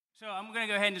So I'm going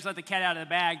to go ahead and just let the cat out of the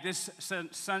bag. This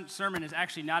sermon is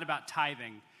actually not about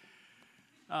tithing.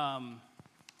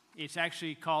 It's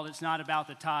actually called It's Not About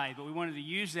the Tithe, but we wanted to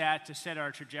use that to set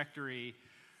our trajectory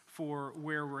for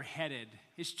where we're headed.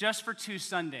 It's just for 2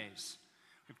 Sundays.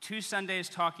 We have 2 Sundays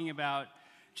talking about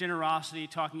generosity,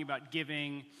 talking about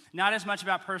giving, not as much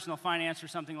about personal finance or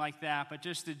something like that, but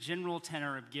just the general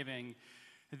tenor of giving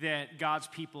that God's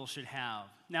people should have.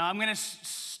 Now, I'm going to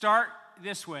start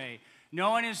this way.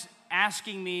 No one is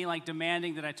asking me,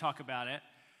 demanding that I talk about it,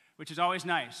 which is always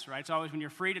nice, right? It's always when you're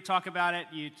free to talk about it,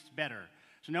 it's better.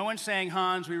 So no one's saying,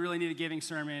 Hans, we really need a giving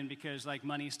sermon because,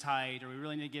 money's tight, or we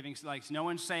really need a giving, no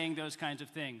one's saying those kinds of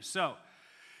things. So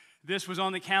this was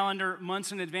on the calendar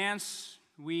months in advance.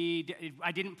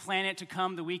 I didn't plan it to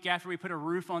come the week after we put a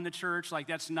roof on the church.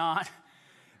 That's not,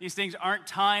 these things aren't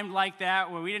timed like that,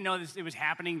 where we didn't know it was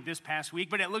happening this past week,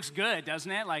 but it looks good,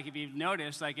 doesn't it? If you've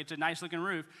noticed, it's a nice looking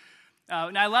roof.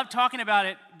 And I love talking about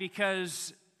it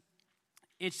because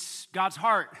it's God's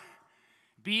heart.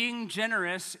 Being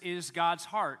generous is God's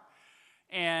heart.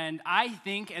 And I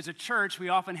think as a church, we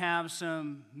often have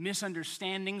some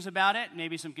misunderstandings about it,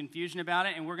 maybe some confusion about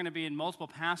it, and we're going to be in multiple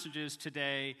passages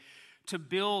today to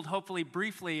build, hopefully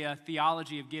briefly, a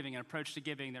theology of giving, an approach to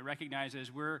giving that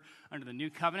recognizes we're under the new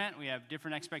covenant, we have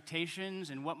different expectations,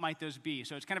 and what might those be?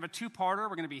 So it's kind of a two-parter.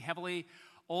 We're going to be heavily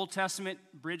Old Testament,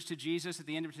 bridge to Jesus at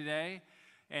the end of today,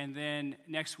 and then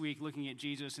next week looking at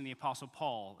Jesus and the Apostle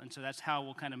Paul. And so that's how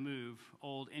we'll kind of move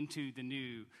old into the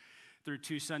new through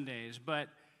 2 Sundays. But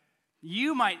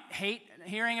you might hate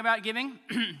hearing about giving.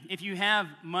 If you have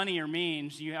money or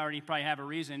means, you already probably have a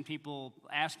reason. People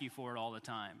ask you for it all the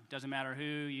time. Doesn't matter who,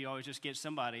 you always just get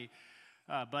somebody.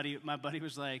 My buddy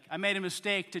was like, I made a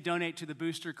mistake to donate to the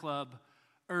Booster Club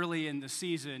early in the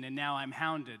season, and now I'm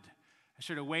hounded. I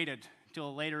should have waited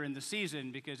till later in the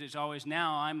season because it's always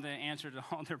now I'm the answer to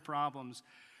all their problems.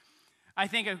 I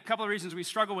think a couple of reasons we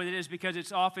struggle with it is because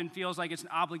it often feels like it's an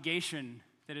obligation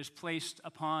that is placed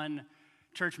upon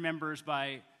church members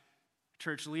by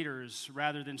church leaders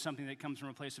rather than something that comes from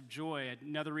a place of joy.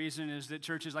 Another reason is that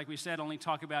churches, like we said, only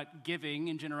talk about giving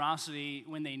and generosity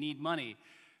when they need money.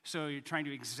 So you're trying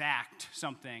to exact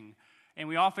something. And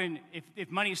we often,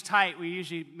 if money's tight, we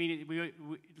usually mean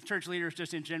it, church leaders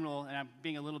just in general, and I'm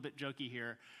being a little bit jokey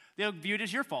here, they'll view it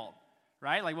as your fault,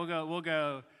 right? We'll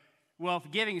go, well, if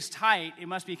giving's tight, it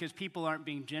must be because people aren't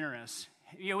being generous.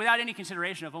 Without any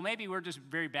consideration of, well, maybe we're just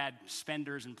very bad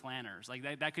spenders and planners.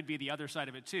 That could be the other side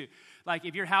of it too.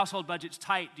 If your household budget's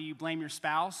tight, do you blame your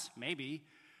spouse? Maybe.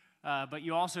 But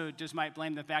you also just might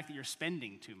blame the fact that you're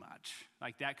spending too much.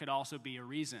 That could also be a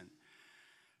reason.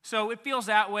 So it feels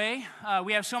that way.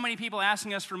 We have so many people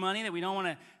asking us for money that we don't want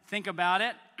to think about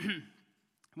it.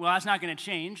 Well, that's not going to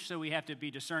change, so we have to be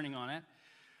discerning on it.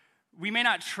 We may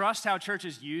not trust how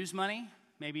churches use money.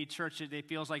 Maybe church, it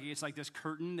feels like it's like this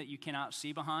curtain that you cannot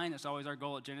see behind. That's always our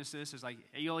goal at Genesis. It's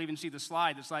you'll even see the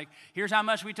slide. It's here's how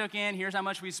much we took in, here's how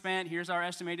much we spent, here's our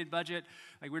estimated budget.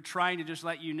 We're trying to just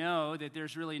let you know that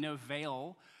there's really no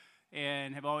veil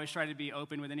and have always tried to be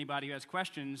open with anybody who has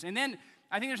questions. And then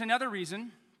I think there's another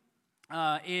reason.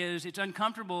 Is it's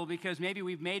uncomfortable because maybe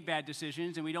we've made bad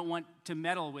decisions and we don't want to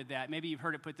meddle with that. Maybe you've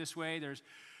heard it put this way.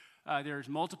 There's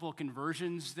multiple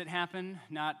conversions that happen,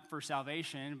 not for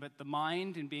salvation, but the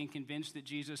mind and being convinced that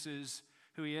Jesus is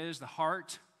who he is, the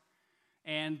heart,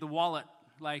 and the wallet.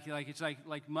 It's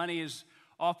like money is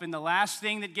often the last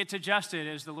thing that gets adjusted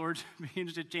as the Lord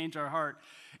begins to change our heart.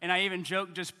 And I even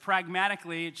joke just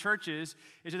pragmatically at churches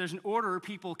is that there's an order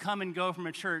people come and go from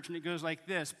a church, and it goes like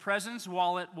this: presence,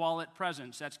 wallet, wallet,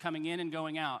 presence. That's coming in and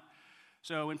going out.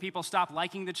 So when people stop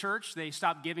liking the church, they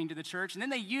stop giving to the church, and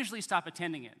then they usually stop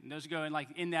attending it. And those go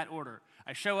in that order.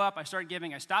 I show up, I start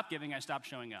giving, I stop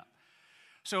showing up.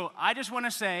 So I just want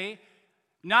to say,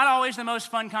 not always the most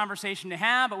fun conversation to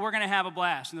have, but we're going to have a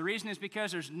blast. And the reason is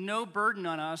because there's no burden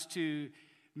on us to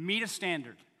meet a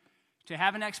standard, to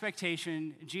have an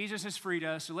expectation. Jesus has freed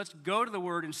us, so let's go to the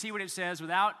Word and see what it says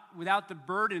without the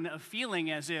burden of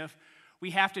feeling as if we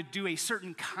have to do a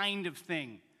certain kind of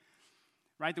thing.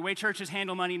 Right? The way churches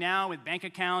handle money now with bank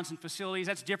accounts and facilities,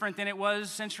 that's different than it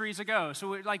was centuries ago.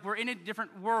 So we're in a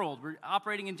different world. We're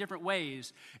operating in different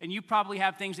ways. And you probably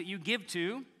have things that you give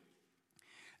to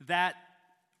that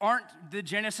aren't the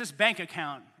Genesis bank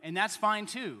account, and that's fine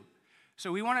too.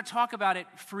 So we want to talk about it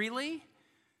freely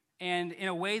and in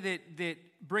a way that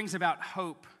brings about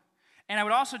hope. And I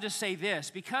would also just say this,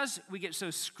 because we get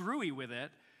so screwy with it,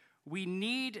 we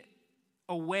need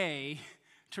a way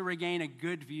to regain a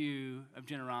good view of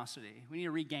generosity. We need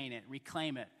to regain it,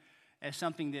 reclaim it as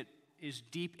something that is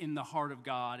deep in the heart of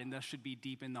God and thus should be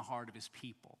deep in the heart of his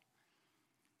people.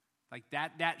 Like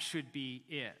that should be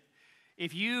it.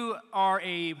 If you are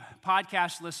a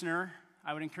podcast listener,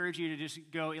 I would encourage you to just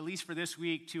go, at least for this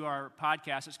week, to our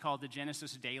podcast. It's called The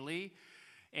Genesis Daily.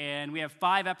 And we have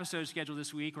 5 episodes scheduled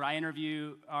this week where I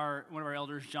interview one of our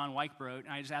elders, John Weichbrot, and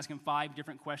I just ask him 5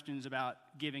 different questions about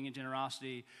giving and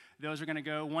generosity. Those are going to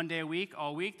go 1 day a week,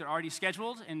 all week. They're already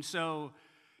scheduled. And so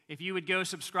if you would go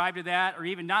subscribe to that, or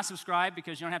even not subscribe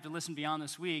because you don't have to listen beyond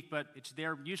this week, but it's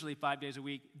there usually 5 days a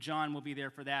week, John will be there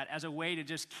for that as a way to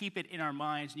just keep it in our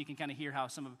minds, and you can kind of hear how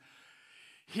some of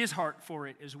his heart for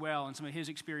it as well, and some of his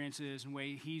experiences and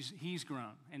way he's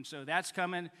grown. And so that's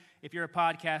coming. If you're a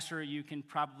podcaster, you can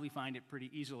probably find it pretty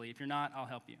easily. If you're not, I'll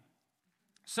help you.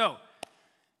 So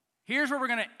here's where we're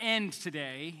going to end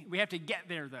today. We have to get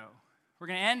there, though. We're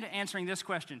going to end answering this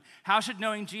question. How should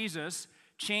knowing Jesus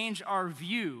change our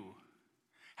view?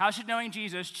 How should knowing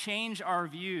Jesus change our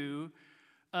view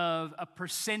of a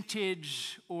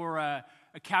percentage or a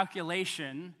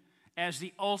calculation as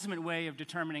the ultimate way of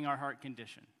determining our heart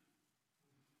condition?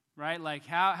 Right? Like,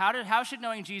 how should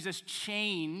knowing Jesus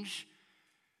change,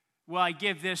 well, I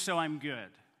give this so I'm good,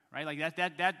 right? Like,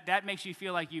 that makes you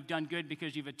feel like you've done good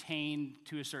because you've attained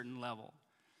to a certain level.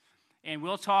 And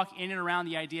we'll talk in and around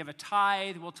the idea of a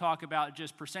tithe. We'll talk about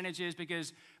just percentages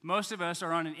because most of us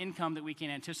are on an income that we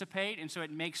can anticipate, and so it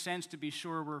makes sense to be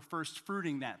sure we're first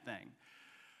fruiting that thing,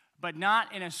 but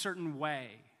not in a certain way.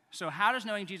 So how does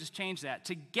knowing Jesus change that?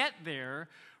 To get there,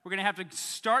 we're going to have to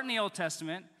start in the Old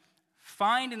Testament,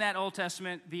 find in that Old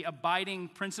Testament the abiding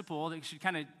principle that should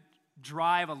kind of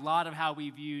drive a lot of how we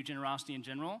view generosity in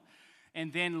general,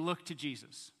 and then look to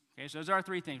Jesus. Okay, so those are our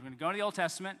 3 things. We're going to go to the Old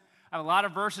Testament. I have a lot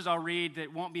of verses I'll read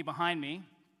that won't be behind me,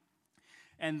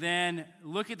 and then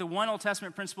look at the one Old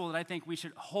Testament principle that I think we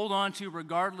should hold on to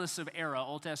regardless of era,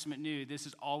 Old Testament, New. This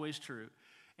is always true.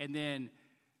 And then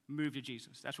move to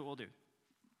Jesus. That's what we'll do.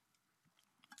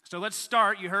 So let's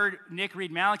start. You heard Nick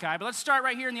read Malachi, but let's start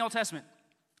right here in the Old Testament.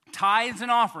 Tithes and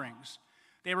offerings.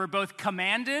 They were both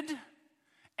commanded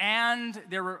and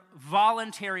they were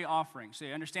voluntary offerings. So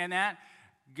you understand that?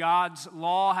 God's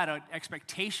law had an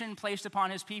expectation placed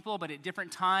upon his people, but at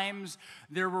different times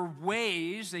there were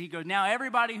ways that he goes, now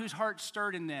everybody whose heart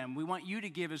stirred in them, we want you to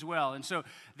give as well. And so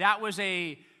that was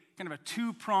a kind of a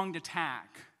 2-pronged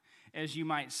attack, as you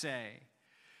might say.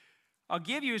 I'll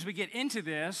give you, as we get into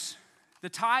this, the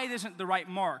tithe isn't the right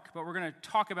mark, but we're going to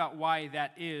talk about why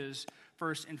that is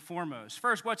first and foremost.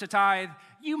 First, what's a tithe?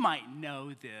 You might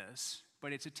know this,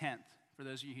 but it's a tenth. For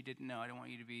those of you who didn't know, I don't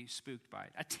want you to be spooked by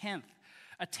it.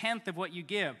 A tenth of what you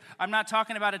give. I'm not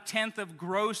talking about a tenth of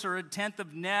gross or a tenth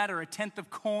of net or a tenth of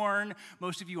corn.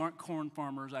 Most of you aren't corn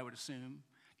farmers, I would assume.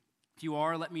 If you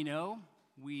are, let me know.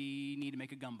 We need to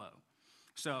make a gumbo.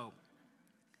 So,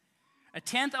 a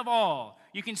tenth of all.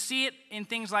 You can see it in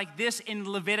things like this in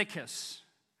Leviticus.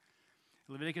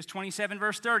 Leviticus 27,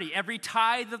 verse 30. Every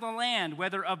tithe of the land,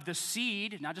 whether of the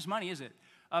seed, not just money, is it?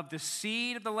 Of the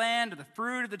seed of the land, or the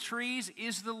fruit of the trees,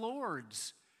 is the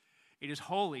Lord's. It is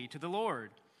holy to the Lord.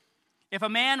 If a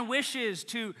man wishes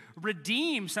to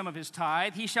redeem some of his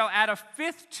tithe, he shall add a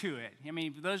fifth to it. I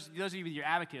mean, those of you with your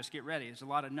abacus, get ready. There's a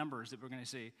lot of numbers that we're going to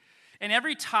see. And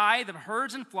every tithe of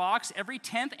herds and flocks, every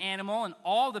 10th animal, and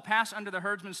all that pass under the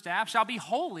herdsman's staff shall be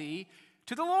holy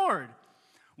to the Lord.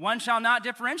 One shall not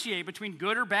differentiate between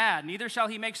good or bad, neither shall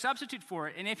he make substitute for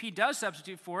it. And if he does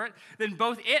substitute for it, then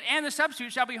both it and the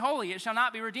substitute shall be holy. It shall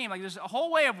not be redeemed. Like, there's a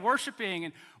whole way of worshiping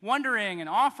and wondering and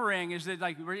offering is that,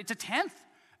 like, it's a tenth.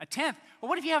 Well,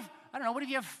 what if you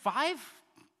have 5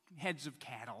 heads of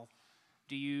cattle?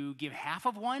 Do you give half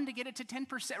of one to get it to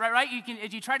 10%? Right?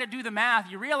 As you try to do the math,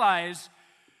 you realize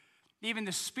even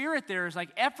the spirit there is like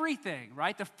everything,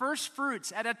 right? The first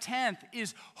fruits at a tenth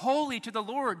is holy to the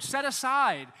Lord, set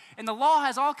aside. And the law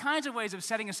has all kinds of ways of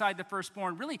setting aside the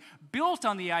firstborn, really built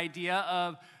on the idea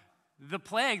of the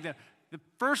plague, the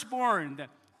firstborn,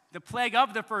 the plague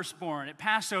of the firstborn at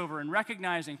Passover, and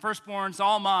recognizing firstborn's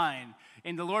all mine.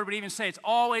 And the Lord would even say, it's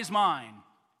always mine.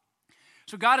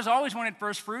 So God has always wanted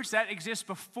first fruits. That exists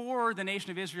before the nation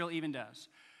of Israel even does.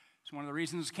 It's one of the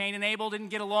reasons Cain and Abel didn't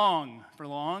get along for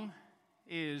long,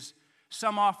 is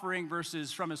some offering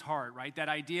versus from his heart, right? That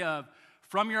idea of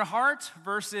from your heart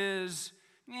versus,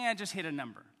 just hit a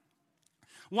number.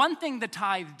 One thing the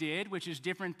tithe did, which is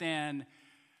different than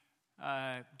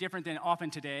often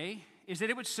today, is that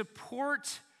it would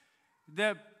support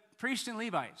the priests and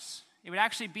Levites. It would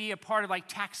actually be a part of like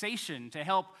taxation to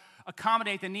help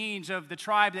accommodate the needs of the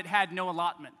tribe that had no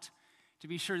allotment, to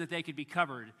be sure that they could be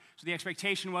covered. So the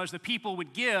expectation was the people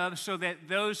would give so that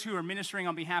those who are ministering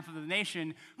on behalf of the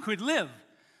nation could live.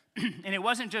 And it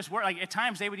wasn't just work. Like, at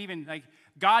times they would even, like,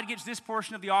 God gets this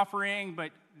portion of the offering,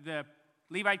 but the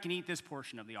Levite can eat this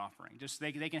portion of the offering. Just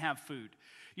they can have food.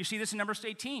 You see this in Numbers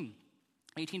 18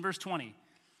 verse 20.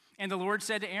 And the Lord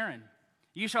said to Aaron,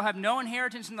 you shall have no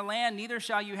inheritance in the land, neither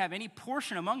shall you have any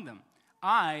portion among them.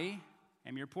 I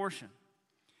am your portion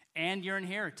and your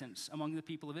inheritance among the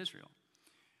people of Israel.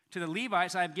 To the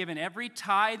Levites I have given every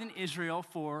tithe in Israel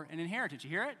for an inheritance. You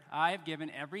hear it? I have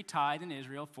given every tithe in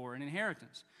Israel for an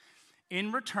inheritance.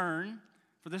 In return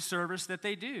for the service that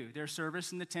they do, their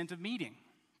service in the tent of meeting.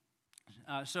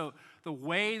 So the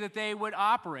way that they would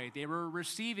operate, they were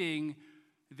receiving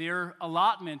their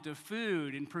allotment of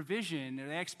food and provision,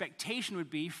 their expectation would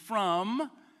be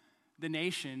from the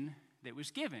nation that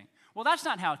was giving. Well, that's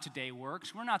not how today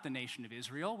works. We're not the nation of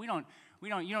Israel. You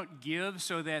don't give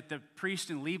so that the priests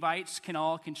and Levites can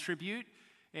all contribute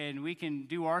and we can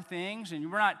do our things, and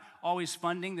we're not always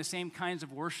funding the same kinds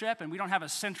of worship, and we don't have a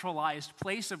centralized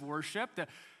place of worship. The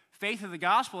faith of the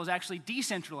gospel is actually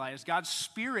decentralized. God's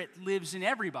Spirit lives in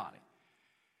everybody,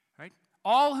 right?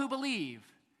 All who believe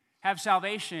have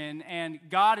salvation, and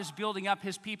God is building up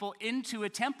his people into a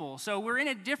temple. So we're in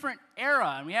a different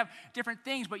era, and we have different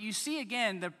things, but you see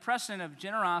again the precedent of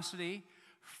generosity,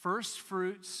 first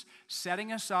fruits,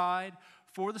 setting aside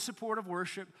for the support of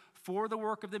worship, for the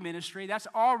work of the ministry. That's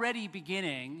already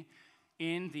beginning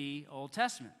in the Old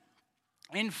Testament.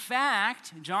 In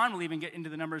fact, John will even get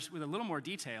into the numbers with a little more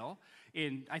detail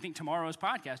in, I think, tomorrow's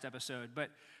podcast episode. But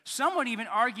some would even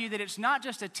argue that it's not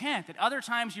just a tenth. At other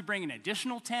times you bring an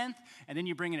additional tenth, and then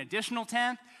you bring an additional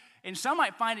tenth. And some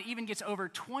might find it even gets over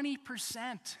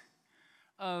 20%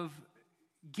 of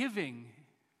giving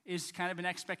is kind of an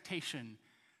expectation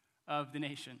of the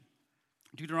nation.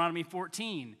 Deuteronomy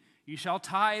 14, you shall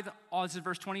tithe, this is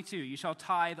verse 22, you shall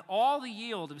tithe all the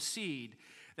yield of seed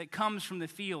that comes from the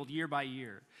field year by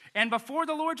year. And before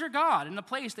the Lord your God, in the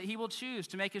place that he will choose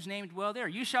to make his name dwell there,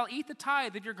 you shall eat the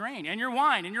tithe of your grain and your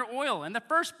wine and your oil and the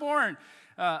firstborn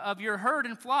of your herd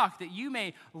and flock, that you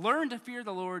may learn to fear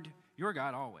the Lord your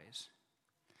God always.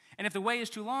 And if the way is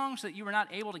too long so that you are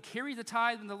not able to carry the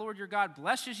tithe when the Lord your God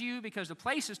blesses you because the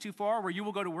place is too far where you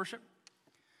will go to worship,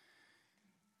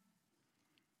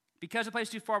 because the place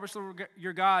is too far which the Lord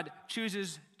your God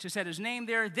chooses to set his name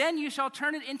there, then you shall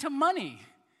turn it into money.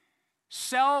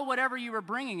 Sell whatever you are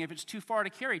bringing if it's too far to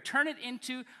carry. Turn it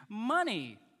into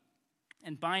money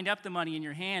and bind up the money in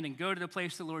your hand and go to the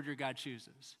place the Lord your God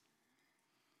chooses.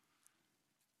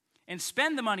 And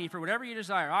spend the money for whatever you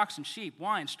desire, oxen, sheep,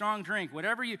 wine, strong drink,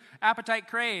 whatever your appetite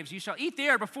craves. You shall eat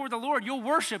there before the Lord. You'll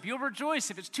worship, you'll rejoice.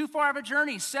 If it's too far of a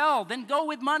journey, sell. Then go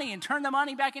with money and turn the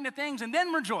money back into things and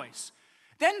then rejoice.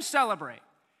 Then celebrate.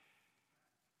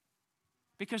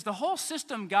 Because the whole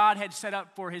system God had set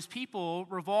up for his people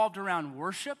revolved around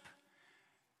worship,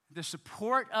 the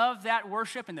support of that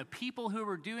worship and the people who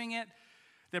were doing it,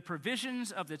 the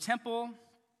provisions of the temple.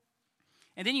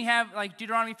 And then you have like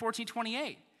Deuteronomy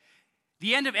 14:28.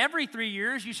 The end of every 3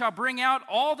 years you shall bring out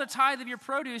all the tithe of your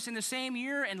produce in the same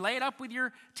year and lay it up with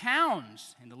your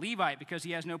towns. And the Levite, because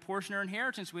he has no portion or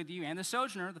inheritance with you, and the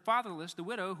sojourner, the fatherless, the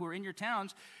widow who are in your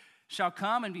towns, shall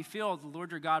come and be filled. The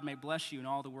Lord your God may bless you in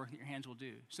all the work that your hands will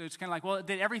do. So it's kind of like, well,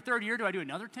 then every third year, do I do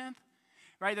another tenth?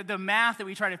 Right? The math that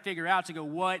we try to figure out to go,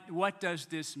 what does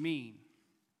this mean?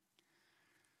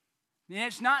 And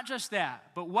it's not just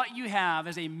that, but what you have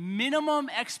is a minimum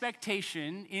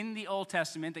expectation in the Old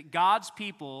Testament that God's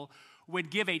people would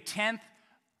give a tenth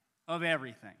of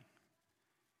everything.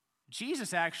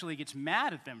 Jesus actually gets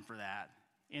mad at them for that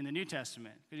in the New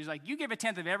Testament. Because he's like, you give a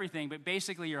tenth of everything, but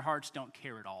basically your hearts don't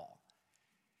care at all.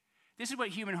 This is what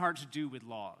human hearts do with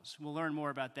laws. We'll learn more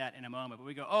about that in a moment. But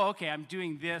we go, oh, okay, I'm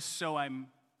doing this, so I'm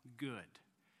good.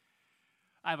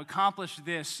 I've accomplished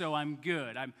this, so I'm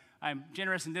good. I'm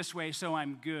generous in this way, so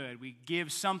I'm good. We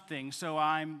give something, so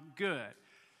I'm good.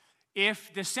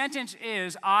 If the sentence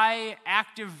is, I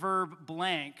active verb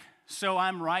blank, so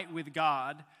I'm right with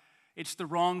God, it's the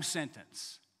wrong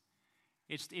sentence.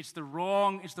 It's the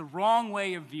wrong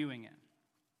way of viewing it.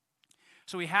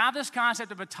 So we have this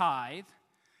concept of a tithe,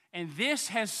 and this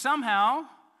has somehow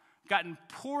gotten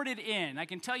ported in. I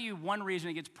can tell you one reason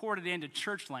it gets ported into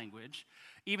church language,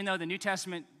 even though the New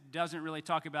Testament doesn't really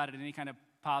talk about it in any kind of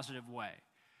positive way.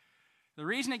 The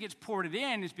reason it gets ported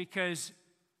in is because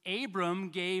Abram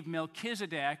gave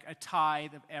Melchizedek a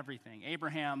tithe of everything.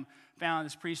 Abraham found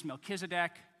this priest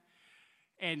Melchizedek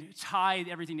and tithe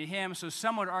everything to him. So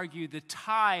some would argue the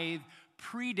tithe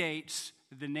predates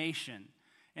the nation.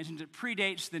 And since it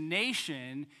predates the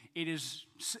nation, it is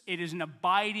an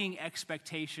abiding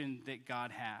expectation that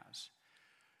God has.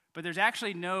 But there's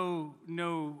actually no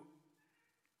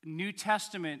New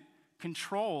Testament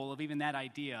control of even that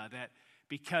idea, that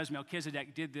because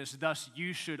Melchizedek did this, thus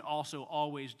you should also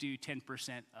always do 10%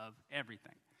 of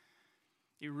everything.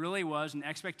 It really was an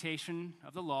expectation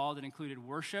of the law that included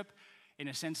worship, in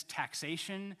a sense,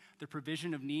 taxation, the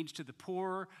provision of needs to the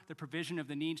poor, the provision of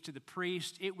the needs to the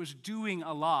priest. It was doing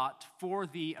a lot for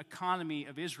the economy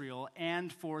of Israel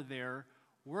and for their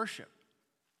worship.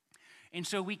 And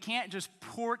so we can't just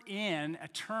port in a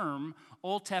term,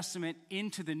 Old Testament,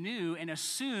 into the New and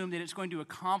assume that it's going to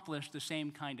accomplish the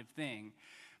same kind of thing.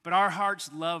 But our hearts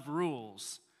love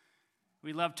rules.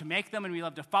 We love to make them, and we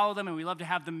love to follow them, and we love to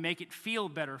have them make it feel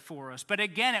better for us. But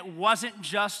again, it wasn't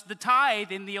just the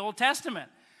tithe in the Old Testament.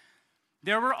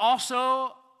 There were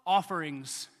also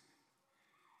offerings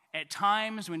at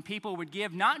times when people would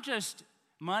give not just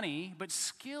money, but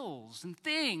skills and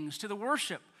things to the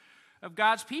worship of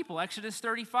God's people. Exodus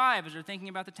 35, as they're thinking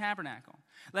about the tabernacle.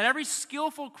 Let every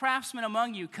skillful craftsman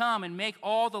among you come and make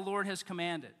all the Lord has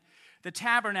commanded. The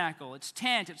tabernacle, its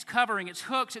tent, its covering, its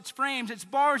hooks, its frames, its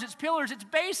bars, its pillars, its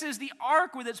bases, the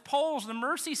ark with its poles, the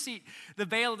mercy seat, the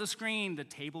veil of the screen, the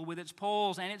table with its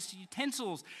poles and its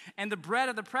utensils, and the bread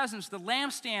of the presence, the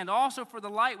lampstand also for the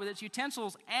light with its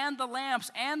utensils, and the lamps,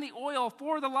 and the oil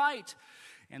for the light,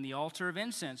 and the altar of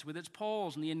incense with its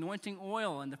poles, and the anointing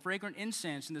oil, and the fragrant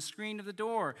incense, and the screen of the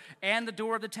door, and the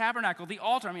door of the tabernacle, the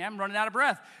altar, I'm running out of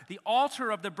breath, the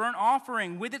altar of the burnt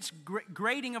offering with its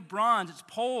grating of bronze, its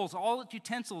poles, all its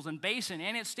utensils, and basin,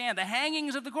 and its stand, the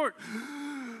hangings of the court,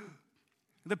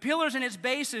 the pillars and its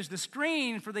bases, the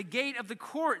screen for the gate of the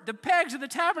court, the pegs of the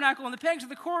tabernacle and the pegs of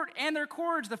the court and their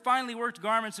cords, the finely worked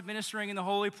garments of ministering in the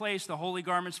holy place, the holy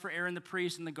garments for Aaron the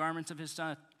priest, and the garments of his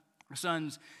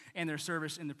sons and their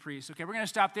service in the priest. Okay, we're going to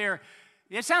stop there.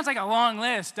 It sounds like a long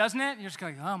list, doesn't it? You're just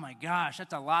like, oh my gosh,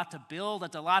 that's a lot to build.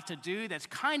 That's a lot to do. That's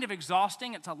kind of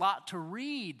exhausting. It's a lot to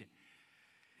read.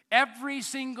 Every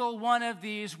single one of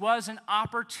these was an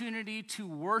opportunity to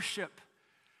worship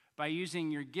by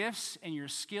using your gifts and your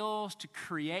skills to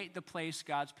create the place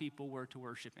God's people were to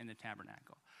worship in the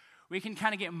tabernacle. We can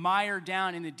kind of get mired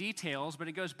down in the details, but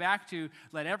it goes back to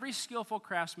let every skillful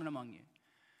craftsman among you,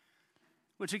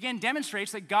 which again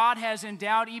demonstrates that God has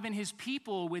endowed even his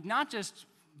people with not just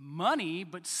money,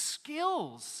 but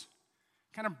skills.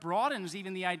 Kind of broadens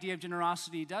even the idea of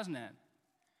generosity, doesn't it?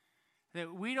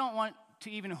 That we don't want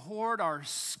to even hoard our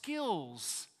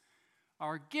skills,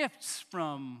 our gifts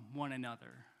from one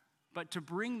another, but to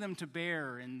bring them to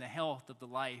bear in the health of the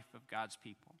life of God's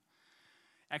people.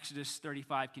 Exodus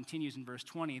 35 continues in verse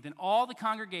 20. Then all the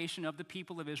congregation of the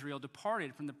people of Israel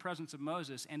departed from the presence of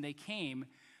Moses, and they came.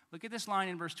 Look at this line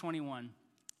in verse 21.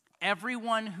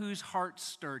 Everyone whose heart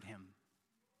stirred him.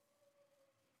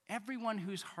 Everyone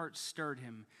whose heart stirred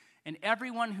him, and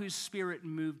everyone whose spirit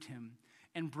moved him,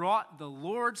 and brought the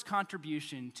Lord's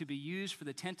contribution to be used for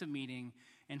the tent of meeting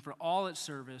and for all its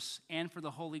service and for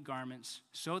the holy garments.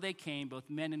 So they came, both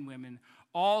men and women.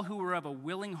 All who were of a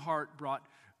willing heart brought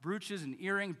brooches and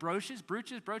earrings, brooches.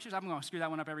 I'm going to screw that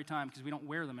one up every time because we don't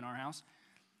wear them in our house.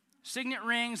 Signet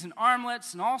rings and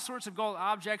armlets and all sorts of gold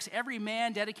objects, every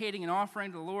man dedicating an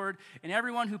offering to the Lord, and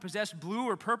everyone who possessed blue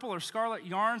or purple or scarlet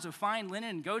yarns of fine linen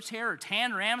and goat's hair or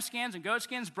tan ram skins and goat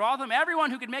skins brought them.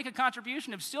 Everyone who could make a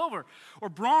contribution of silver or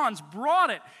bronze brought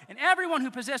it, and everyone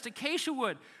who possessed acacia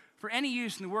wood for any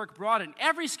use in the work brought it. And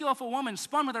every skillful woman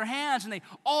spun with her hands, and they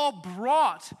all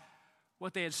brought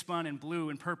what they had spun in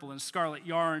blue and purple and scarlet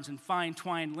yarns and fine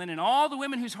twined linen. All the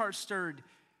women whose hearts stirred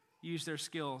used their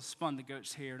skill, spun the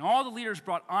goat's hair. And all the leaders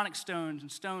brought onyx stones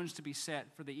and stones to be set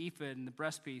for the ephod and the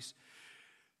breastpiece,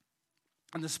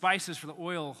 and the spices for the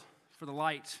oil, for the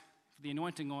light, for the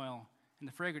anointing oil, and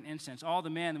the fragrant incense. All the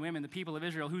men, the women, the people of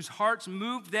Israel, whose hearts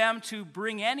moved them to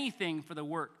bring anything for the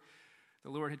work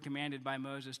the Lord had commanded by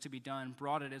Moses to be done,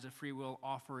 brought it as a free will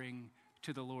offering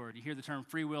to the Lord. You hear the term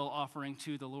free will offering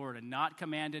to the Lord, and not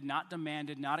commanded, not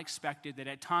demanded, not expected, that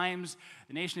at times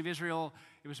the nation of Israel,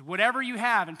 it was whatever you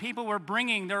have, and people were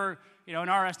bringing their, in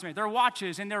our estimate, their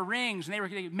watches and their rings,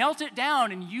 and they melt it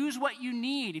down and use what you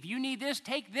need. If you need this,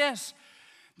 take this.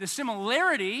 The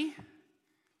similarity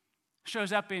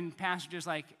shows up in passages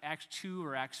like Acts 2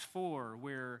 or Acts 4,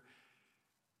 where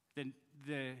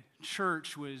the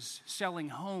church was selling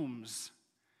homes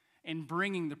and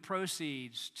bringing the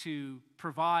proceeds to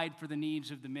provide for the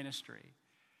needs of the ministry.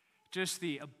 Just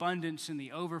the abundance and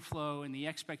the overflow and the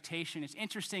expectation. It's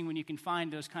interesting when you can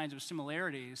find those kinds of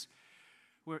similarities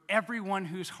where everyone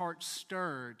whose heart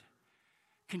stirred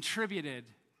contributed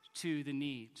to the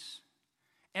needs.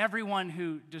 Everyone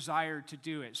who desired to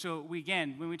do it. So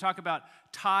when we talk about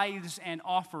tithes and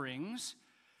offerings,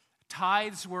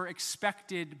 tithes were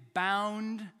expected,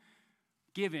 bound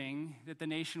giving that the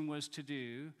nation was to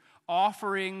do.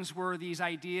 Offerings were these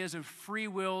ideas of free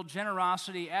will,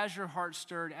 generosity, as your heart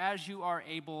stirred, as you are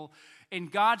able.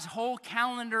 And God's whole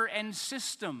calendar and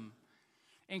system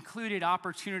included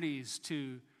opportunities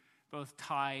to both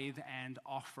tithe and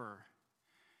offer.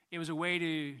 It was a way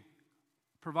to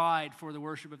provide for the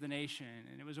worship of the nation,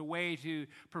 and it was a way to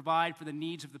provide for the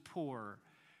needs of the poor,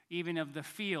 even of the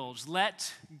fields.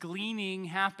 Let gleaning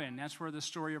happen. That's where the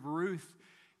story of Ruth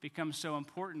becomes so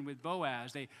important with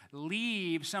Boaz. They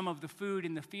leave some of the food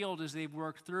in the field as they've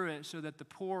worked through it so that the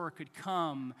poor could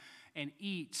come and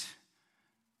eat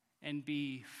and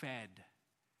be fed.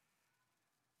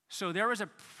 So there was a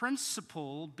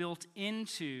principle built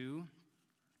into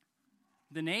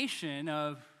the nation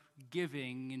of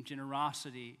giving and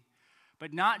generosity,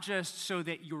 but not just so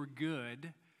that you're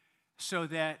good, so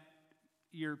that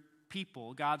your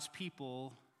people, God's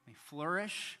people, may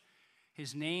flourish,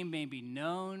 His name may be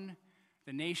known,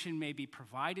 the nation may be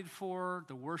provided for,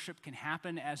 the worship can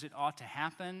happen as it ought to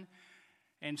happen.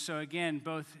 And so again,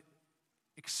 both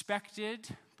expected,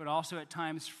 but also at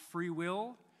times free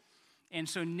will. And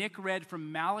so Nick read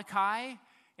from Malachi,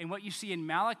 and what you see in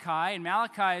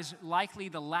Malachi is likely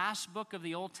the last book of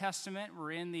the Old Testament.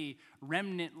 We're in the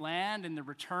remnant land and the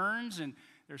returns, and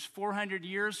there's 400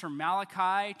 years from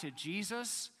Malachi to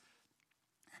Jesus.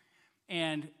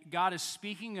 And God is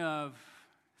speaking of,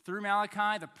 through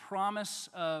Malachi, the promise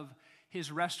of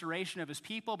His restoration of His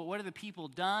people. But what have the people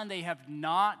done? They have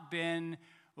not been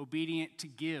obedient to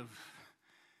give.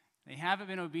 They haven't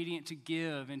been obedient to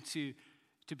give and to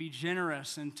be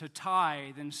generous and to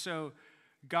tithe. And so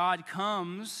God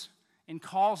comes and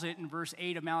calls it in verse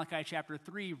 8 of Malachi chapter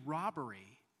 3,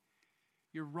 robbery.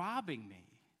 You're robbing me.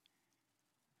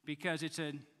 Because it's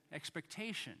an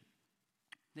expectation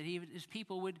that His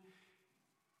people would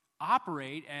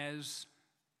operate as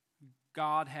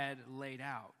God had laid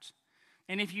out.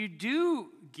 And if you do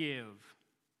give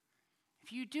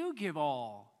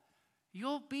all,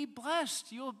 you'll be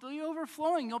blessed, you'll be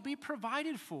overflowing, you'll be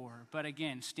provided for. But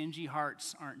again, stingy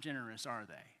hearts aren't generous, are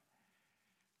they?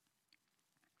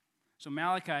 So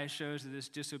Malachi shows that this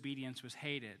disobedience was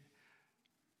hated.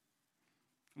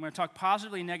 I'm going to talk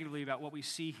positively and negatively about what we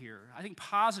see here. I think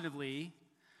positively,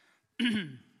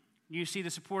 you see the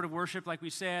support of worship, like we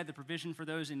said, the provision for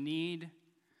those in need,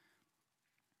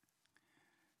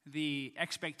 the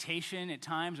expectation at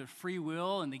times of free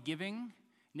will and the giving.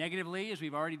 Negatively, as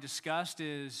we've already discussed,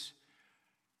 is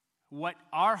what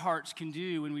our hearts can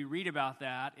do when we read about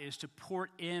that is to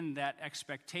port in that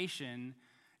expectation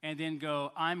and then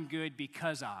go, I'm good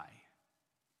because I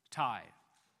tithe.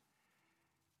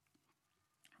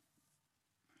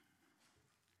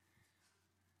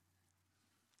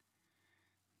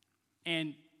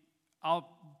 And I'll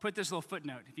put this little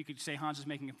footnote. If you could say Hans is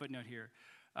making a footnote here.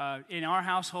 In our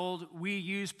household, we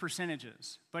use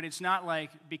percentages, but it's not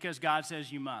like because God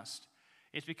says you must.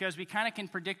 It's because we kind of can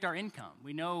predict our income.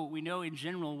 We know in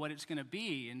general what it's going to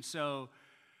be, and so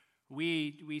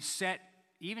we set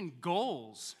even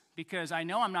goals because I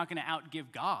know I'm not going to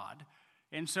outgive God,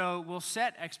 and so we'll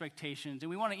set expectations, and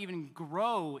we want to even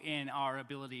grow in our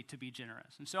ability to be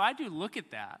generous. And so I do look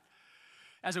at that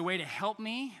as a way to help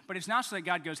me, but it's not so that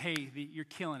God goes, hey, you're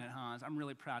killing it, Hans. I'm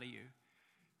really proud of you.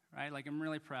 Right? Like, I'm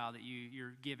really proud that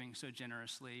you're giving so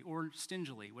generously or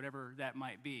stingily, whatever that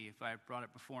might be, if I brought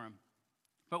it before him.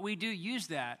 But we do use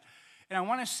that, and I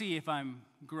want to see if I'm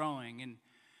growing. And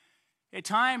at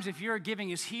times, if your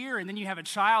giving is here, and then you have a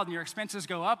child, and your expenses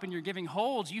go up, and your giving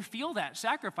holds, you feel that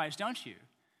sacrifice, don't you?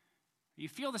 You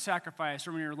feel the sacrifice,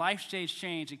 or when your life stage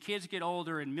change, and kids get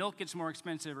older, and milk gets more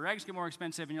expensive, or eggs get more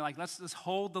expensive, and you're like, let's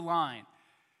hold the line.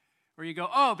 Or you go,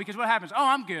 oh, because what happens? Oh,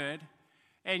 I'm good.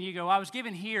 And you go, I was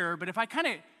given here, but if I kind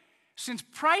of,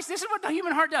 this is what the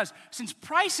human heart does. Since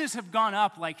prices have gone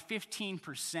up like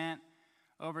 15%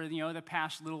 over, the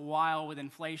past little while with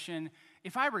inflation,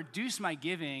 if I reduce my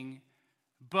giving,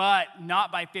 but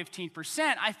not by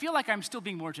 15%, I feel like I'm still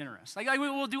being more generous. Like we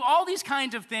will do all these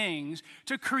kinds of things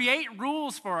to create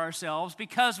rules for ourselves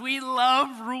because we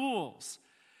love rules.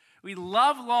 We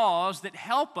love laws that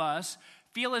help us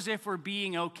feel as if we're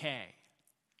being okay.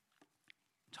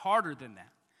 It's harder than that.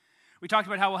 We talked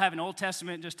about how we'll have an Old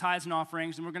Testament, just tithes and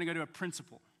offerings, and we're going to go to a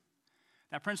principle.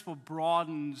 That principle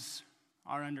broadens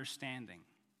our understanding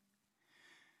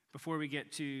before we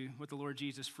get to what the Lord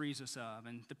Jesus frees us of.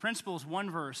 And the principle is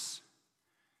one verse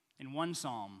in one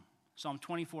psalm, Psalm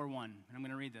 24:1. And I'm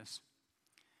going to read this.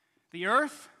 The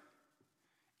earth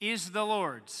is the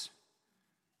Lord's,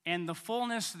 and the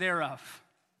fullness thereof,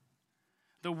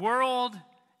 the world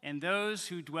and those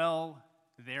who dwell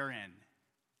therein.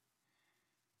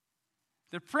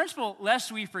 The principle, lest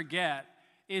we forget,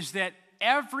 is that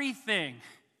everything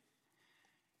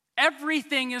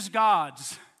Everything is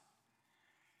God's.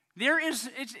 This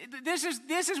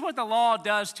is what the law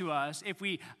does to us if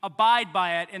we abide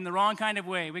by it in the wrong kind of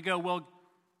way. We go, well,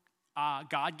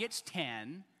 God gets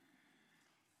 10,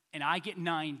 and I get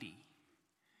 90.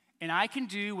 And I can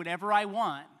do whatever I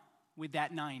want with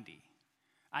that 90.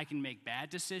 I can make bad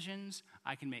decisions.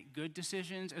 I can make good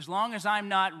decisions. As long as I'm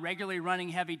not regularly running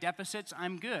heavy deficits,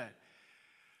 I'm good.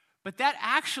 But that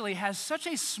actually has such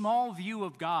a small view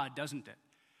of God, doesn't it?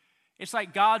 It's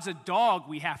like God's a dog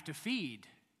we have to feed.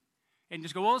 And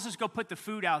just go, well, let's just go put the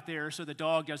food out there so the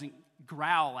dog doesn't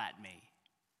growl at me.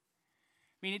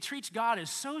 I mean, it treats God as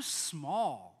so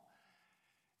small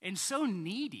and so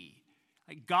needy.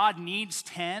 Like God needs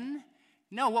 10.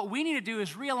 No, what we need to do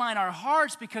is realign our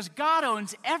hearts because God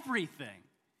owns everything.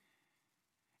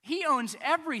 He owns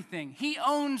everything. He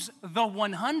owns the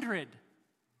 100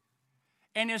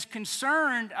 and is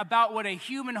concerned about what a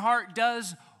human heart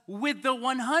does with the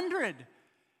 100,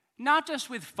 not just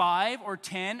with 5 or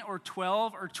 10 or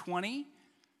 12 or 20.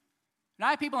 And I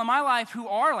have people in my life who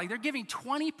are like, they're giving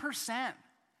 20%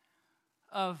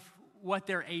 of what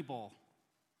they're able.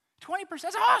 20%,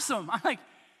 that's awesome. I'm like,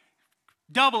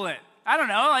 double it. I don't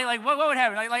know, like what would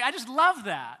happen? Like I just love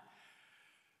that.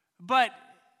 But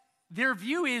their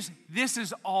view is this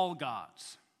is all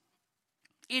God's.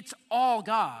 It's all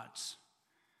God's.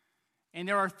 And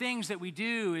there are things that we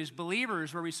do as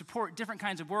believers where we support different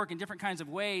kinds of work in different kinds of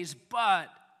ways, but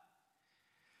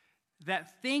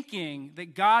that thinking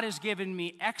that God has given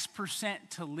me X%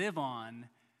 to live on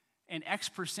and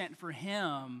X% for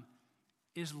Him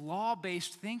is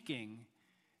law-based thinking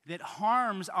that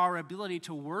harms our ability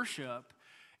to worship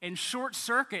and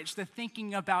short-circuits the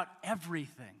thinking about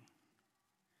everything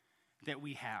that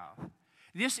we have.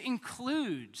 This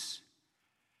includes,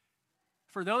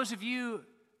 for those of you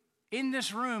in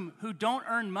this room who don't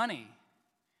earn money,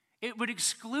 it would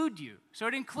exclude you. So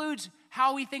it includes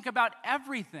how we think about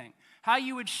everything, how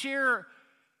you would share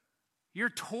your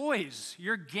toys,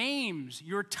 your games,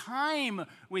 your time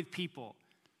with people.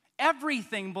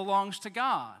 Everything belongs to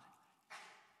God.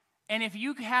 And if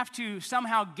you have to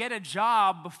somehow get a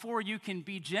job before you can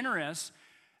be generous,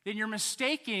 then you're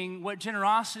mistaking what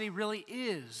generosity really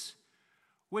is,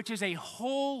 which is a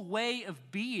whole way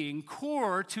of being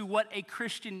core to what a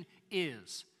Christian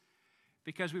is,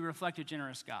 because we reflect a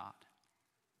generous God.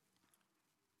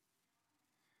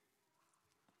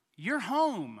 Your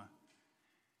home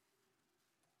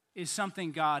is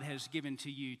something God has given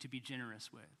to you to be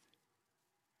generous with.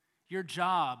 Your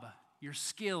job, your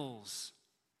skills,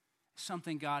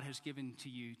 something God has given to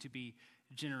you to be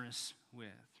generous with.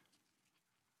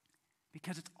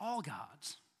 Because it's all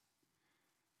God's.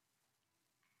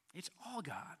 It's all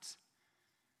God's.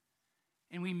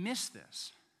 And we miss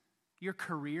this. Your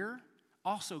career,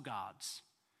 also God's.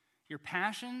 Your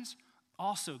passions,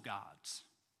 also God's.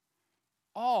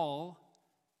 All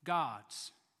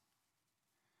God's.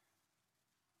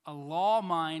 A law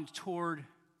mind toward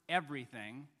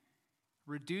everything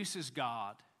reduces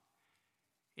God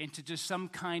into just some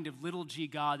kind of little g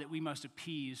God that we must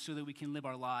appease so that we can live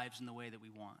our lives in the way that we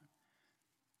want.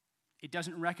 It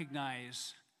doesn't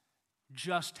recognize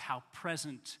just how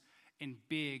present and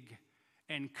big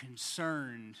and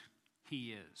concerned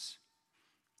He is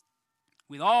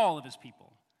with all of His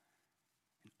people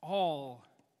and all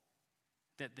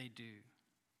that they do,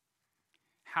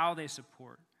 how they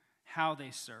support, how they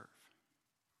serve.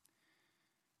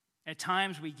 At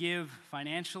times we give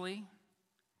financially,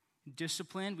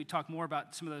 disciplined. We talk more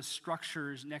about some of those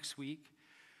structures next week,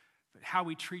 but how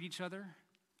we treat each other,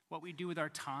 what we do with our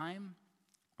time,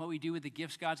 what we do with the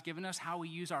gifts God's given us, how we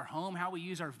use our home, how we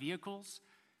use our vehicles.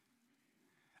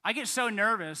 I get so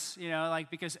nervous,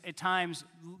 because at times,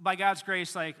 by God's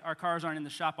grace, our cars aren't in the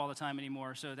shop all the time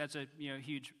anymore, so that's a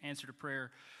huge answer to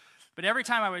prayer. But every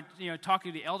time I would talk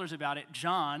to the elders about it,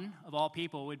 John, of all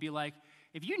people, would be like,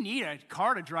 if you need a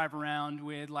car to drive around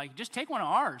with, just take one of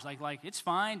ours. It's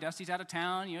fine. Dusty's out of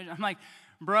town. I'm like,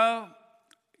 bro,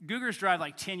 Googers drive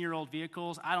 10-year-old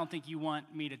vehicles. I don't think you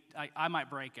want me to, I might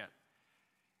break it.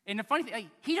 And the funny thing,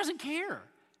 he doesn't care.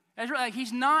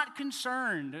 He's not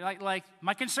concerned.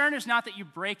 My concern is not that you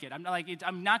break it.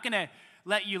 I'm not going to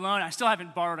let you alone. I still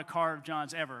haven't borrowed a car of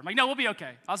John's ever. I'm like, no, we'll be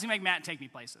okay. I'll just make Matt take me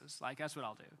places. That's what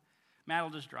I'll do. Matt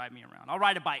will just drive me around. I'll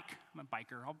ride a bike. I'm a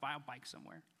biker. I'll buy a bike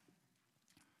somewhere.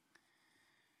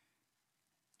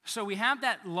 So we have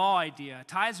that law idea,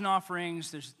 tithes and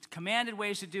offerings. There's commanded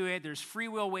ways to do it. There's free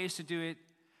will ways to do it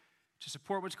to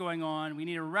support what's going on. We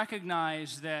need to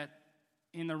recognize that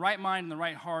in the right mind and the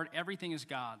right heart, everything is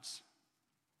God's.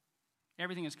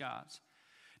 Everything is God's.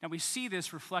 Now we see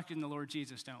this reflected in the Lord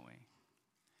Jesus, don't we?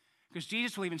 Because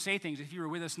Jesus will even say things, if you were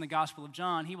with us in the Gospel of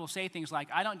John, he will say things like,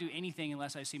 I don't do anything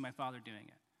unless I see my Father doing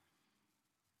it.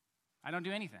 I don't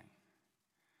do anything.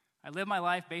 I live my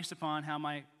life based upon how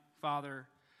my Father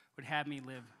would have me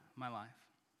live my life.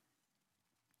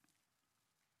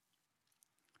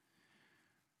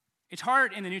 It's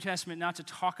hard in the New Testament not to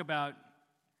talk about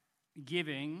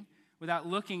giving without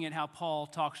looking at how Paul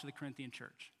talks to the Corinthian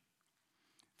church.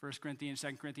 1 Corinthians,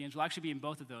 2 Corinthians, will actually be in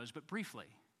both of those, but briefly.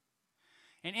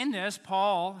 And in this,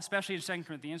 Paul, especially in 2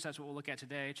 Corinthians, that's what we'll look at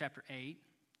today, chapter 8.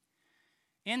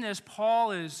 In this,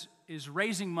 Paul is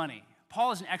raising money.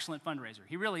 Paul is an excellent fundraiser.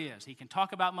 He really is. He can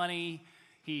talk about money.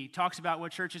 He talks about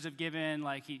what churches have given.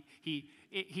 Like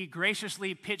he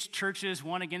graciously pitched churches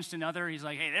one against another. He's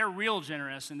like, hey, they're real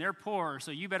generous and they're poor,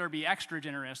 so you better be extra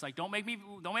generous. Like, don't make me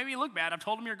look bad. I've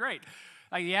told them you're great.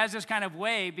 Like, he has this kind of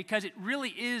way because it really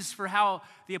is for how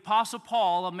the Apostle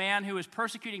Paul, a man who was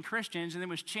persecuting Christians and then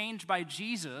was changed by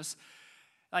Jesus,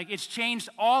 like, it's changed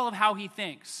all of how he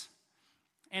thinks.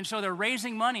 And so they're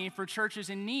raising money for churches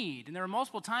in need. And there were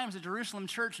multiple times the Jerusalem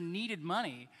church needed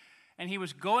money. And he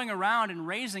was going around and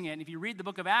raising it. And if you read the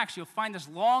book of Acts, you'll find this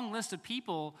long list of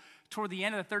people toward the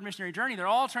end of the third missionary journey. They're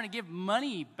all trying to give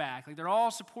money back. Like, they're all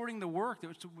supporting the work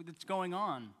that's going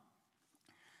on.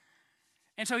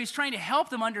 And so he's trying to help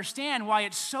them understand why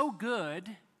it's so good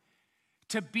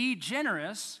to be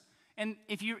generous. And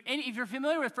if you're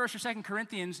familiar with 1 or 2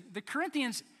 Corinthians, the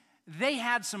Corinthians, they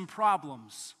had some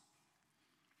problems.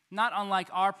 Not unlike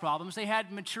our problems. They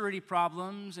had maturity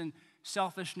problems and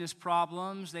selfishness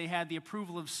problems. They had the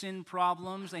approval of sin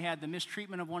problems. They had the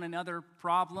mistreatment of one another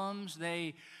problems.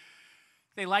 They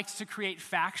liked to create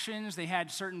factions. They had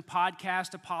certain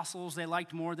podcast apostles they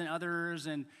liked more than others,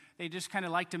 and they just kind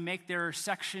of liked to make their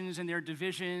sections and their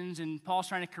divisions, and Paul's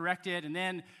trying to correct it. And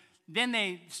then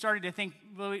they started to think,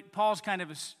 well, Paul's kind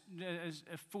of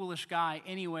a foolish guy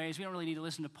anyways. We don't really need to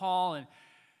listen to Paul. And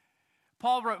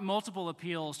Paul wrote multiple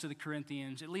appeals to the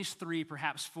Corinthians, at least 3,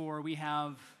 perhaps 4. We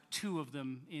have 2 of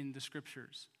them in the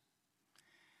scriptures.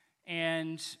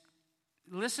 And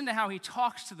listen to how he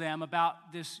talks to them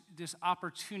about this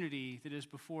opportunity that is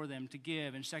before them to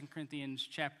give in 2 Corinthians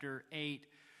chapter 8,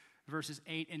 verses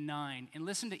 8 and 9. And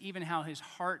listen to even how his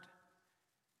heart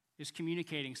is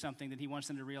communicating something that he wants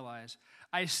them to realize.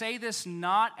 I say this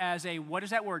not as a, what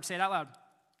is that word? Say it out loud.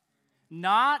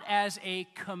 Not as a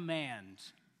command.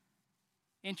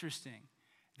 Interesting.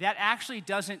 That actually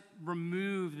doesn't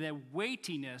remove the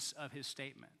weightiness of his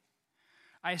statement.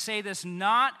 I say this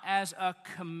not as a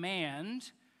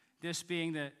command, this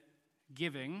being the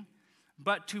giving,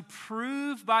 but to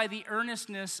prove by the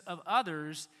earnestness of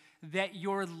others that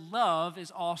your love is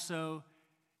also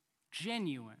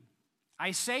genuine.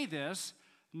 I say this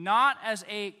not as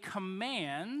a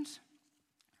command,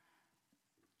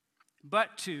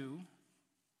 but to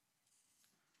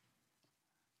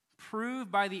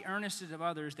prove by the earnestness of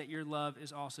others that your love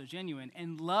is also genuine.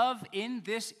 And love in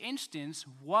this instance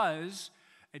was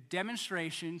a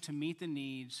demonstration to meet the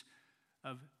needs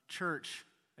of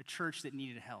a church that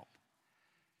needed help.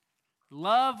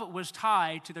 Love was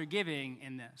tied to their giving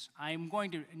in this. I am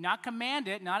going to not command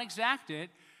it, not exact it,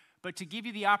 but to give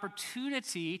you the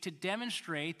opportunity to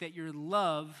demonstrate that your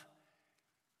love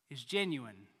is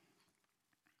genuine.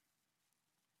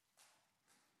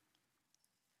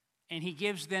 And he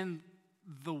gives them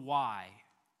the why.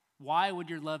 Why would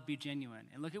your love be genuine?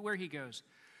 And look at where he goes.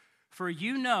 For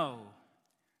you know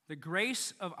the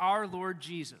grace of our Lord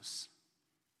Jesus,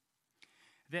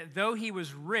 that though he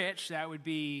was rich, that would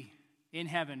be in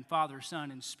heaven, Father,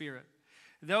 Son, and Spirit,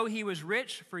 though he was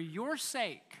rich for your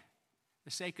sake,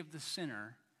 the sake of the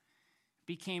sinner,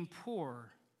 became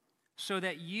poor, so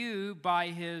that you, by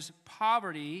his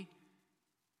poverty,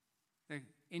 the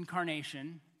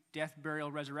incarnation, death,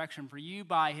 burial, resurrection, for you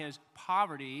by his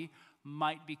poverty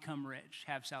might become rich,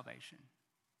 have salvation.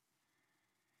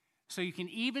 So you can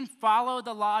even follow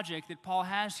the logic that Paul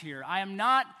has here. I am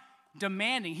not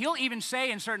demanding. He'll even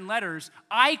say in certain letters,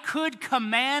 I could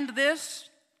command this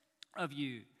of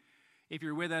you. If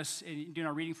you're with us and doing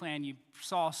our reading plan, you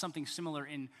saw something similar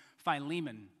in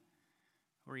Philemon,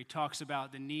 where he talks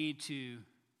about the need to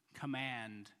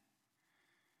command.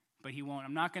 But he won't.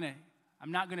 I'm not going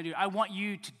to do it. I want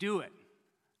you to do it.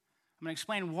 I'm going to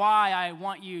explain why I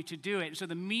want you to do it. So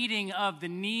the meeting of the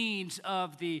needs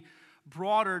of the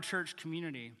broader church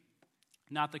community,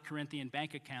 not the Corinthian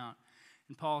bank account.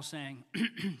 And Paul's saying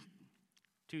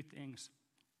 2 things.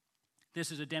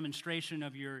 This is a demonstration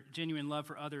of your genuine love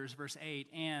for others, verse 8,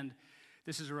 and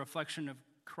this is a reflection of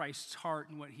Christ's heart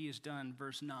and what he has done,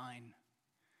 verse 9.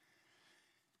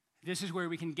 this is where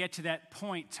we can get to that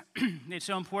point. It's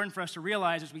so important for us to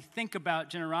realize as we think about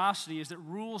generosity is that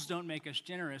rules don't make us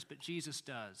generous, but Jesus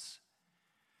does.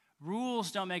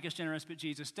 Rules don't make us generous, but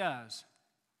Jesus does.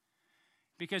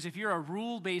 Because if you're a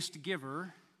rule-based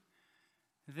giver,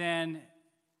 then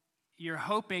you're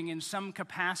hoping in some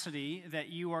capacity that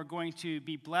you are going to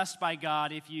be blessed by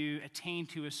God if you attain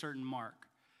to a certain mark.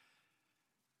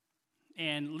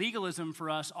 And legalism for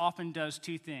us often does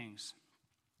two things.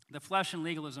 The flesh and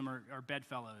legalism are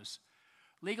bedfellows.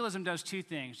 Legalism does two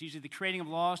things. Usually the creating of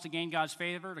laws to gain God's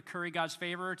favor, to curry God's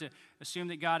favor, to assume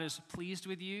that God is pleased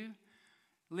with you.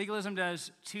 Legalism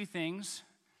does two things.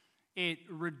 It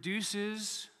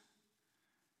reduces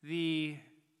the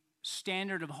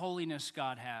standard of holiness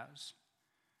God has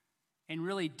and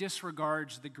really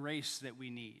disregards the grace that we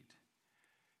need.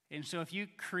 And so if you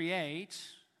create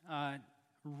a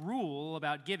rule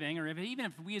about giving, or even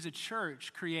if we as a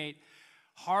church create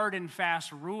hard and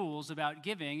fast rules about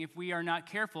giving, if we are not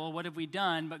careful, what have we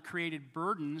done but created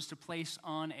burdens to place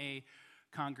on a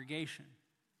congregation?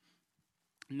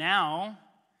 Now,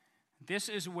 this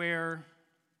is where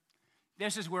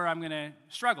I'm going to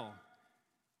struggle.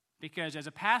 Because as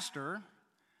a pastor,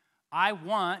 I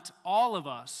want all of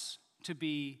us to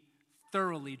be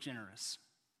thoroughly generous.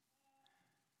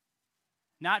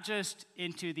 Not just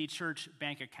into the church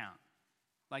bank account.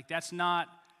 Like that's not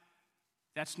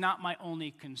my only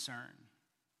concern.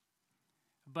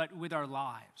 But with our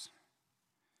lives.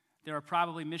 There are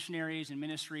probably missionaries and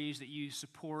ministries that you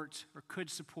support or could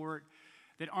support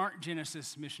that aren't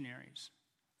Genesis missionaries.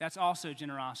 That's also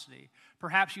generosity.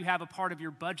 Perhaps you have a part of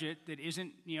your budget that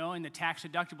isn't, in the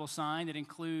tax-deductible side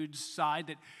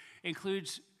that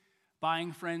includes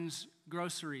buying friends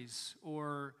groceries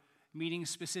or meeting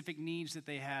specific needs that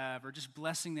they have or just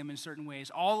blessing them in certain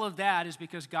ways. All of that is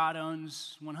because God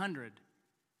owns 100.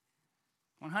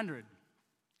 100.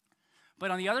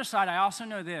 But on the other side, I also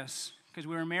know this, because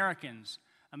we're Americans.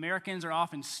 Americans are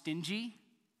often stingy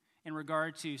in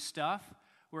regard to stuff.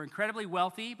 We're incredibly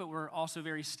wealthy, but we're also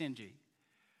very stingy.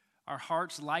 Our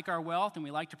hearts like our wealth, and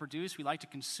we like to produce, we like to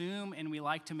consume, and we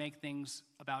like to make things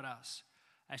about us.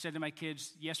 I said to my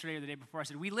kids yesterday or the day before, I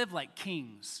said, we live like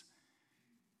kings.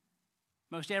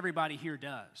 Most everybody here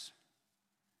does.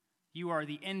 You are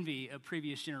the envy of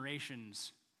previous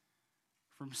generations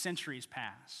from centuries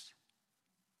past.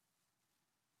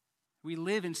 We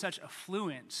live in such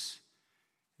affluence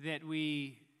that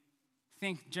we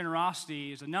think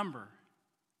generosity is a number.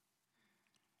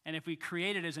 And if we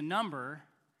create it as a number,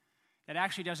 that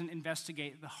actually doesn't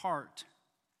investigate the heart.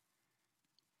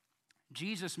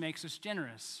 Jesus makes us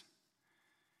generous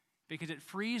because it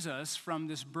frees us from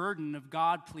this burden of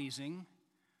God-pleasing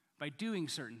by doing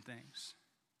certain things.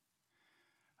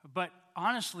 But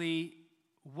honestly,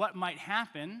 what might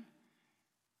happen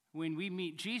when we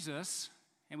meet Jesus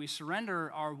and we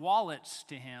surrender our wallets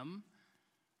to him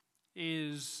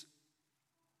is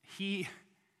we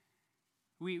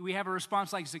have a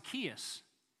response like Zacchaeus.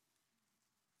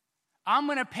 I'm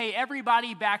going to pay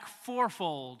everybody back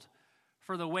fourfold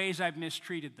for the ways I've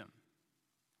mistreated them.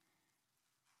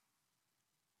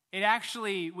 It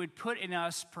actually would put in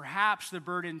us perhaps the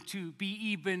burden to be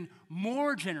even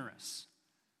more generous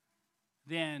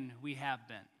than we have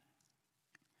been.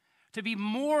 To be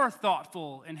more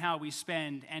thoughtful in how we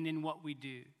spend and in what we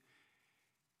do.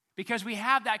 Because we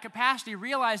have that capacity,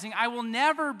 realizing I will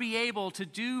never be able to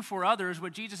do for others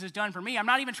what Jesus has done for me. I'm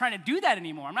not even trying to do that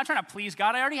anymore. I'm not trying to please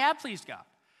God. I already have pleased God.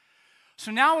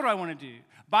 So now what do I want to do?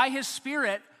 By his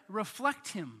Spirit, reflect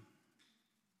him.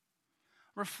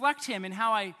 Reflect him in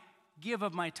how I give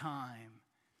of my time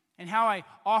and how I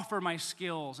offer my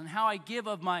skills and how I give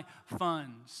of my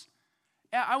funds.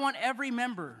 I want every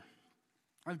member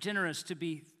of Genesis to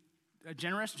be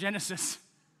Genesis.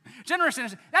 Generous,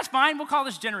 that's fine. We'll call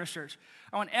this Generous Church.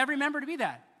 I want every member to be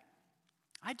that.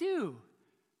 I do.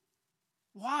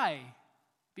 Why?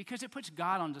 Because it puts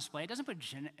God on display. It doesn't put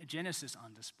Genesis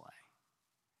on display.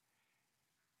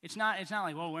 It's not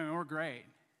like, well, we're great.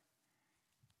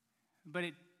 But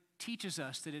it teaches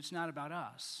us that it's not about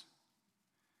us.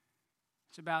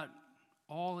 It's about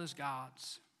all is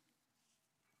God's.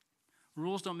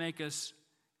 Rules don't make us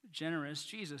generous.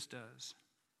 Jesus does.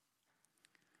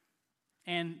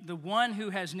 And the one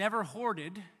who has never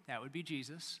hoarded, that would be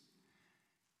Jesus,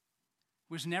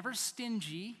 was never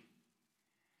stingy,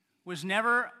 was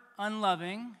never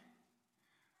unloving,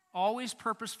 always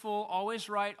purposeful, always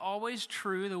right, always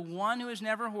true, the one who has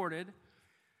never hoarded,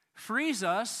 frees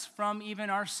us from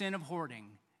even our sin of hoarding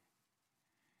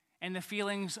and the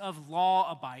feelings of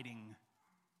law abiding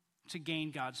to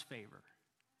gain God's favor.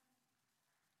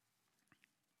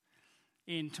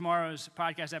 in tomorrow's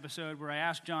podcast episode where I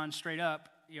asked John straight up,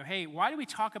 hey, why do we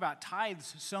talk about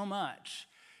tithes so much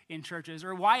in churches?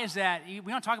 Or why is that, we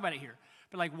don't talk about it here,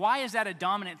 but why is that a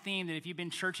dominant theme that if you've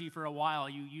been churchy for a while,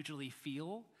 you usually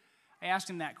feel? I asked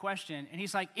him that question, and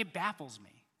he's like, it baffles me.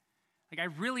 I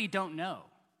really don't know.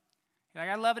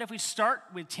 I'd love it if we start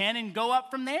with 10 and go up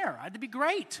from there. That'd be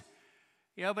great.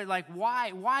 But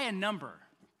why a number?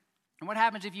 And what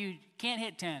happens if you can't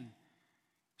hit 10?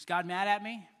 Is God mad at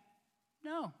me?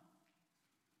 No.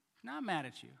 He's not mad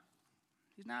at you.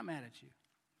 He's not mad at you.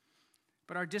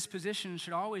 But our disposition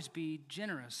should always be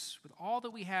generous with all that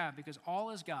we have because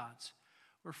all is God's.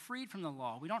 We're freed from the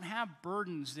law. We don't have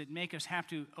burdens that make us have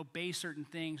to obey certain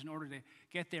things in order to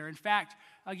get there. In fact,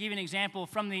 I'll give you an example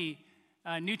from the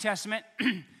New Testament.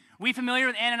 We familiar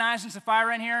with Ananias and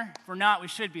Sapphira in here? If we're not, we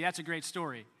should be. That's a great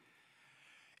story.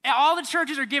 All the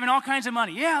churches are giving all kinds of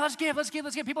money. Yeah, let's give.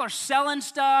 People are selling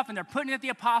stuff, and they're putting it at the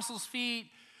apostles' feet,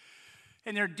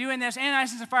 and they're doing this. Ananias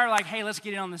and Sapphira are like, hey, let's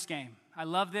get in on this game. I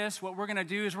love this. What we're going to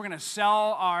do is we're going to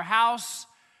sell our house,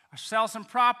 or sell some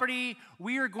property.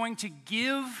 We are going to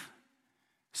give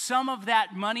some of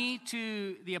that money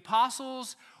to the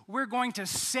apostles. We're going to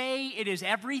say it is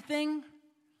everything,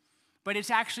 but it's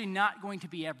actually not going to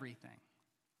be everything.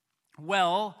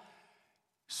 Well,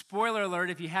 spoiler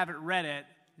alert if you haven't read it,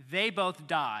 they both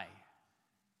die,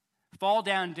 fall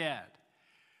down dead.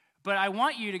 But I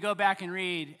want you to go back and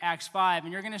read Acts 5,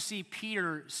 and you're going to see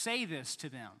Peter say this to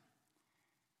them.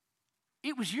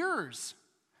 It was yours.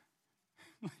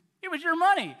 It was your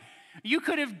money. You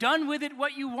could have done with it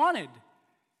what you wanted.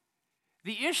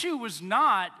 The issue was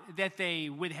not that they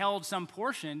withheld some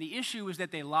portion. The issue was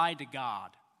that they lied to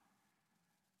God.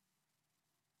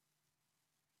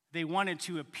 They wanted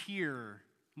to appear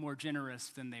more generous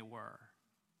than they were.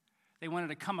 They wanted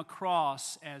to come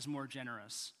across as more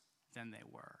generous than they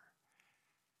were.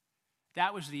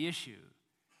 That was the issue.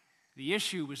 The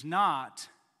issue was not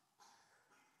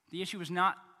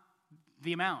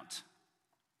the amount.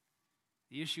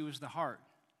 The issue was the heart.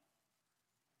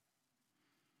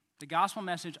 The gospel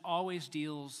message always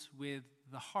deals with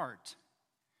the heart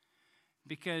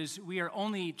because we are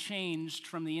only changed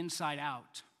from the inside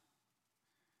out.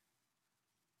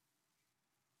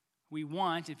 We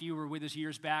want, if you were with us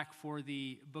years back for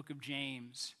the book of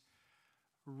James,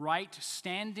 right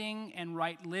standing and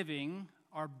right living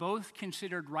are both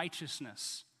considered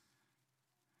righteousness.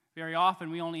 Very often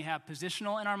we only have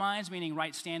positional in our minds, meaning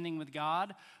right standing with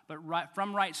God, but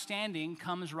from right standing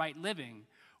comes right living.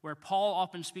 Where Paul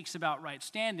often speaks about right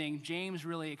standing, James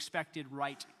really expected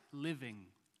right living.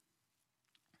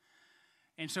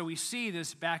 And so we see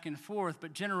this back and forth,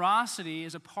 but generosity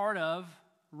is a part of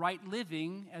right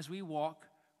living as we walk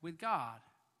with God.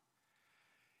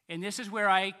 And this is where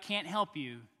I can't help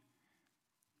you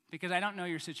because I don't know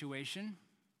your situation.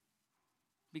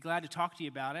 Be glad to talk to you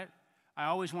about it. I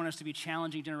always want us to be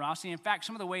challenging generosity. In fact,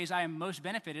 some of the ways I am most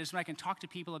benefited is when I can talk to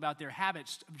people about their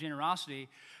habits of generosity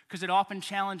because it often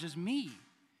challenges me.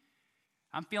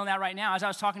 I'm feeling that right now. As I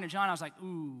was talking to John, I was like,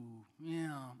 ooh,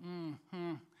 yeah,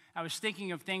 I was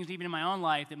thinking of things even in my own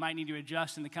life that might need to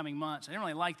adjust in the coming months. I didn't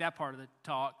really like that part of the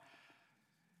talk.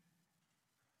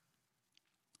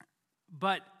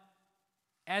 But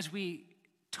as we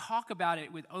talk about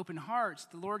it with open hearts,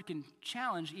 the Lord can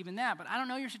challenge even that. But I don't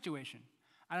know your situation.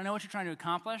 I don't know what you're trying to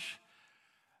accomplish.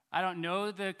 I don't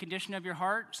know the condition of your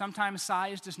heart. Sometimes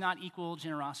size does not equal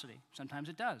generosity. Sometimes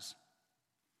it does.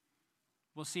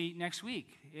 We'll see next week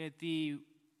at the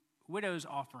widow's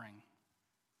offering.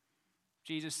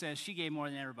 Jesus says she gave more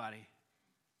than everybody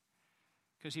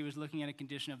because he was looking at a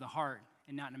condition of the heart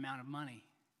and not an amount of money.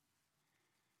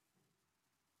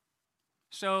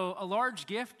 So a large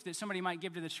gift that somebody might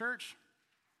give to the church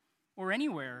or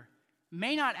anywhere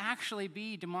may not actually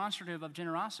be demonstrative of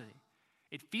generosity.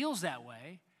 It feels that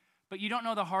way, but you don't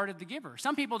know the heart of the giver.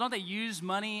 Some people, don't they use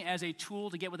money as a tool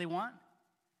to get what they want?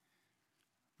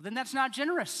 Well, then that's not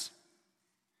generous.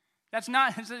 It's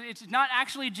not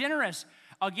actually generous.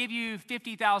 I'll give you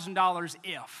 $50,000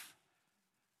 if.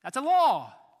 That's a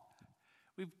law.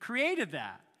 We've created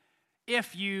that.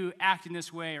 If you act in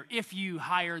this way, or if you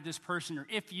hire this person, or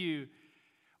if you...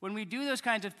 When we do those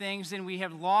kinds of things, then we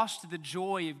have lost the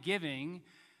joy of giving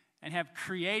and have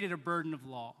created a burden of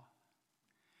law.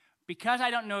 Because I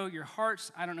don't know your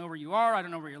hearts, I don't know where you are, I don't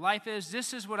know where your life is,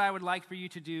 this is what I would like for you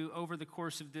to do over the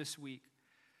course of this week.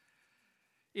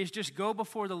 Is just go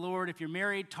before the Lord. If you're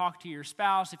married, talk to your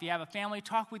spouse. If you have a family,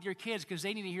 talk with your kids because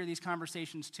they need to hear these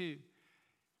conversations too.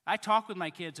 I talk with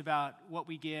my kids about what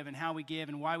we give and how we give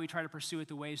and why we try to pursue it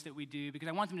the ways that we do because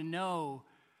I want them to know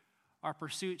our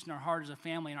pursuits and our heart as a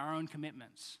family and our own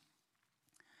commitments.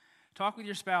 Talk with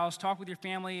your spouse, talk with your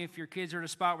family if your kids are at a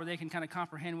spot where they can kind of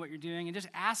comprehend what you're doing, and just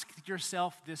ask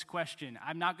yourself this question.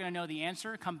 I'm not going to know the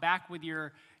answer. Come back with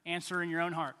your answer in your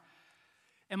own heart.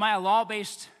 Am I a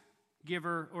law-based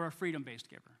giver or a freedom-based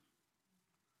giver?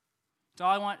 That's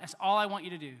all I want. That's all I want you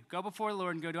to do. Go before the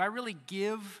Lord and go, do I really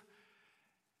give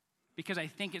because I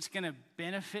think it's going to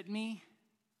benefit me?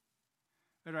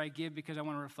 Or do I give because I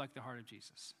want to reflect the heart of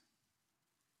Jesus?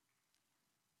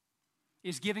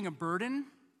 Is giving a burden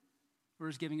or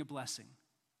is giving a blessing?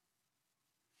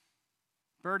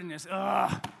 Burden is,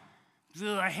 I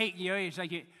hate you. It's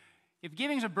like if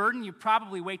giving's a burden, you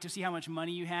probably wait to see how much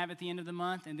money you have at the end of the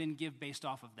month and then give based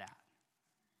off of that.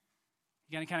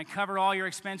 You're going to kind of cover all your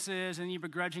expenses and you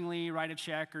begrudgingly write a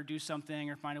check or do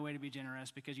something or find a way to be generous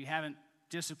because you haven't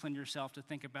disciplined yourself to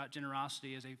think about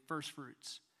generosity as a first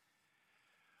fruits.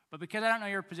 But because I don't know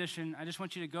your position, I just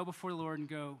want you to go before the Lord and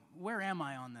go, where am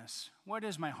I on this? What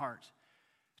is my heart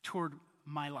toward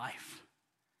my life?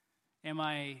 Am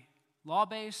I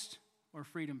law-based or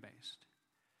freedom-based?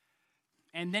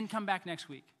 And then come back next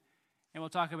week, and we'll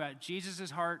talk about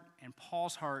Jesus' heart and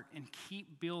Paul's heart and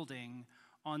keep building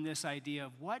on this idea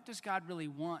of what does God really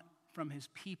want from his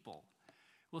people.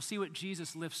 We'll see what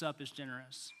Jesus lifts up as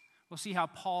generous. We'll see how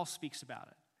Paul speaks about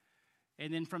it.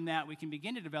 And then from that, we can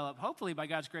begin to develop, hopefully by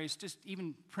God's grace, just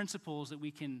even principles that we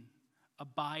can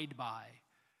abide by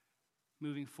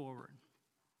moving forward.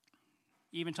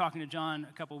 Even talking to John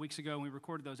a couple of weeks ago when we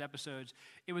recorded those episodes,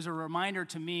 it was a reminder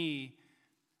to me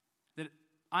that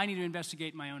I need to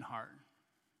investigate my own heart.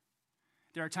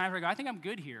 There are times where I go, I think I'm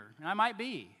good here, and I might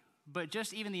be, but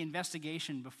just even the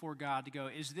investigation before God to go,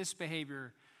 is this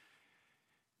behavior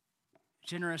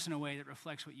generous in a way that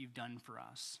reflects what you've done for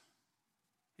us?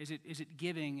 Is it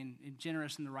giving and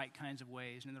generous in the right kinds of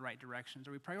ways and in the right directions?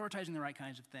 Are we prioritizing the right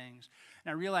kinds of things?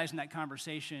 And I realized in that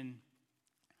conversation,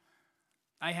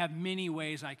 I have many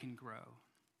ways I can grow,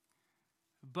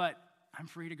 but I'm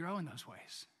free to grow in those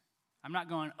ways. I'm not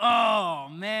going, oh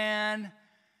man,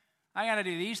 I got to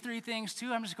do these 3 things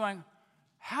too. I'm just going,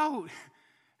 how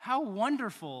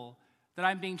wonderful that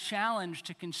I'm being challenged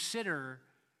to consider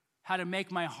how to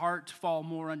make my heart fall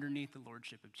more underneath the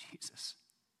lordship of Jesus.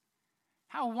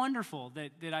 How wonderful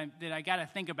that I got to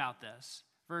think about this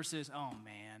versus, oh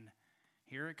man,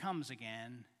 here it comes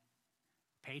again,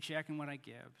 paycheck and what I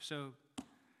give. So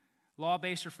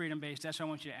law-based or freedom-based, that's what I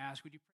want you to ask. Would you